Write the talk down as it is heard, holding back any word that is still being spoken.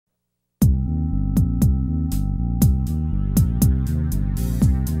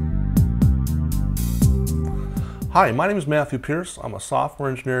Hi, my name is Matthew Pierce. I'm a software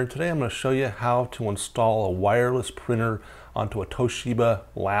engineer, and today I'm going to show you how to install a wireless printer onto a Toshiba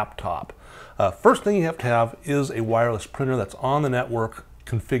laptop. First thing you have to have is a wireless printer that's on the network,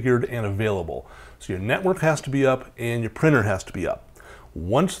 configured and available. So your network has to be up and your printer has to be up.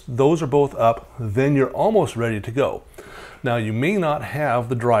 Once those are both up, then you're almost ready to go. Now you may not have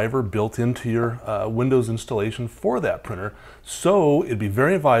the driver built into your Windows installation for that printer, so it'd be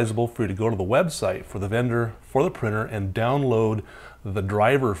very advisable for you to go to the website for the vendor for the printer and download the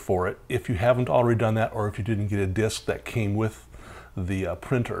driver for it if you haven't already done that, or if you didn't get a disk that came with the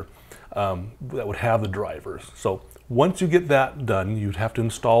printer that would have the drivers. So once you get that done, you'd have to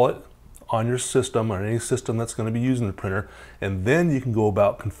install it on your system or any system that's going to be using the printer, and then you can go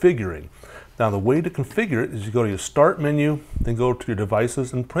about configuring. Now the way to configure it is you go to your Start menu, then go to your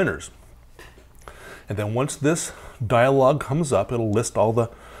Devices and Printers. And then once this dialog comes up, it'll list all the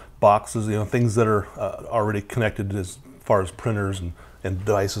boxes, things that are already connected as far as printers and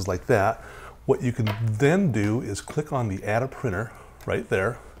devices like that. What you can then do is click on the Add a Printer right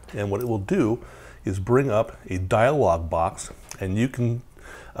there, and what it will do is bring up a dialog box, and you can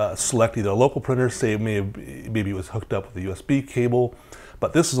select either a local printer, say maybe it was hooked up with a USB cable,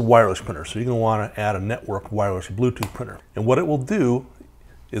 but this is a wireless printer, so you're going to want to add a network wireless Bluetooth printer. And what it will do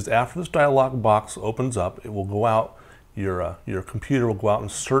is after this dialog box opens up, it will go out, your computer will go out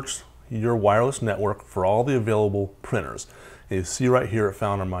and search your wireless network for all the available printers. And you see right here it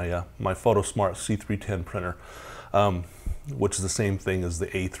found on my PhotoSmart C310 printer, which is the same thing as the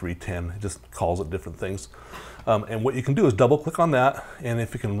A310. It just calls it different things. And what you can do is double click on that, and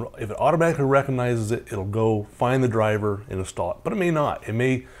if it automatically recognizes it, it'll go find the driver and install it. But it may not. It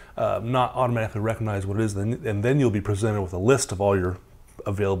may not automatically recognize what it is, and then you'll be presented with a list of all your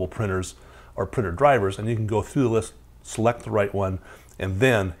available printers or printer drivers, and you can go through the list, select the right one, and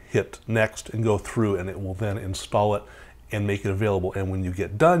then hit next and go through, and it will then install it and make it available. And when you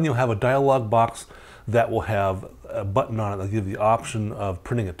get done, you'll have a dialog box that will have a button on it that'll give you the option of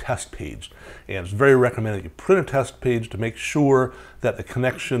printing a test page. And it's very recommended that you print a test page to make sure that the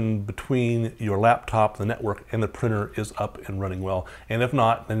connection between your laptop, the network, and the printer is up and running well. And if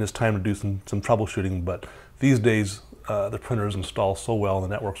not, then it's time to do some troubleshooting. But these days, the printers install so well, the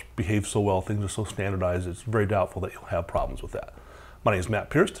networks behave so well, things are so standardized, it's very doubtful that you'll have problems with that. My name is Matt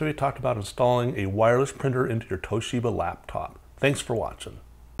Pierce. Today we talked about installing a wireless printer into your Toshiba laptop. Thanks for watching.